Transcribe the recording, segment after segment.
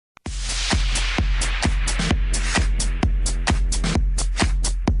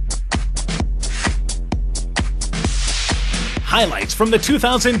Highlights from the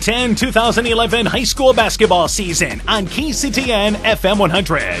 2010-2011 high school basketball season on KCTN FM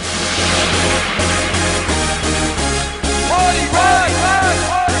 100.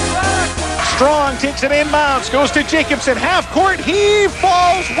 Strong takes it inbounds, goes to Jacobson, half court, he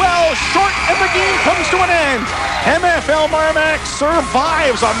falls well short, and the game comes to an end. MFL Marmac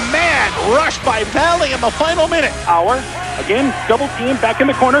survives a mad rush by Valley in the final minute. Auer, again, double team, back in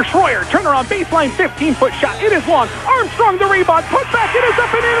the corner, Schroyer, turnaround, baseline, 15-foot shot, it is long, Armstrong the rebound, put back, it is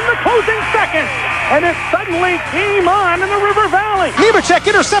up and in the closing seconds, and it suddenly came on in the River Valley. Nemechek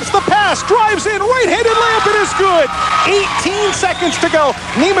intercepts the pass, drives in, right-handed layup, it is good. 18 seconds to go.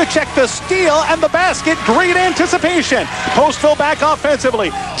 Nemechek the steal and the basket, great anticipation. Postville back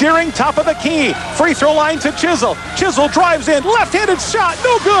offensively. Deering top of the key. Free throw line to Chisel. Chisel drives in, left-handed shot,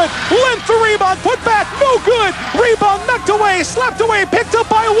 no good. Length the rebound, put back, no good. Rebound knocked away, slapped away, picked up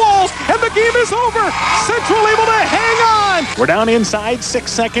by Walls, and the game is over. Central able to hang on. We're down inside,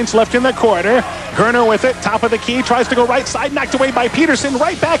 6 seconds left in the quarter. Gerner with it, top of the key, tries to go right side, knocked away by Peterson,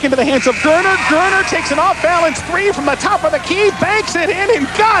 right back into the hands of Gerner. Gerner takes an off-balance three from the top of the key, banks it in, and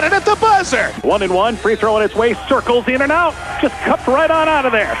got it at the buzzer. 1-and-1, free throw on its way, circles in and out, just cupped right on out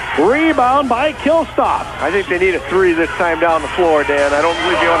of there. Rebound by Kilstoff. I think they need a three this time down the floor, Dan. I don't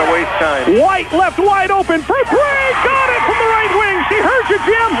believe you want to waste time. White left wide open for three, got it from the right wing. She heard you,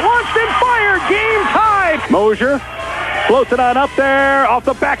 Jim, launched and fired, game tied. Mosier floats it on up there, off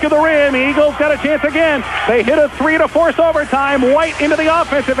the back of the rim. Eagles got a chance again. They hit a three to force overtime. White into the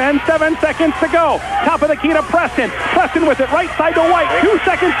offensive end, 7 seconds to go. Top of the key to Preston. Preston with it, right side to White, 2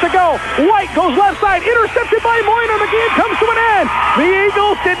 seconds to go. White goes left side, intercepted by Moyner. The game comes to an end. The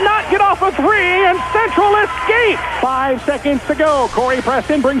Eagles did not get off a three, and Central escaped. 5 seconds to go. Corey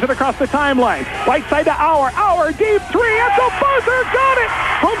Preston brings it across the timeline. Right side to Auer. Auer, deep three at the buzzer. Got it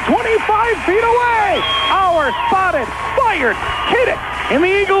from 25 feet away. Auer spotted, fired, hit it, and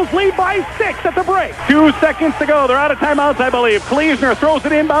the Eagles lead by 6 at the break. 2 seconds to go. They're out of timeouts, I believe. Kleesner throws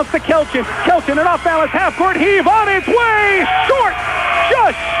it inbounds to Kelchin. Kelchin, an off-balance half-court heave on its way. Short,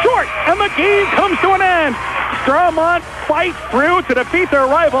 just short, and the game comes to an end. Strawmont fights through to defeat their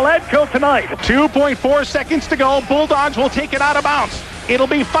rival Edco tonight. 2.4 seconds to go. Bulldogs will take it out of bounds. It'll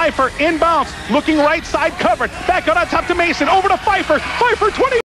be Pfeiffer inbounds, looking right side covered. Back out on top to Mason, over to Pfeiffer. Pfeiffer 20.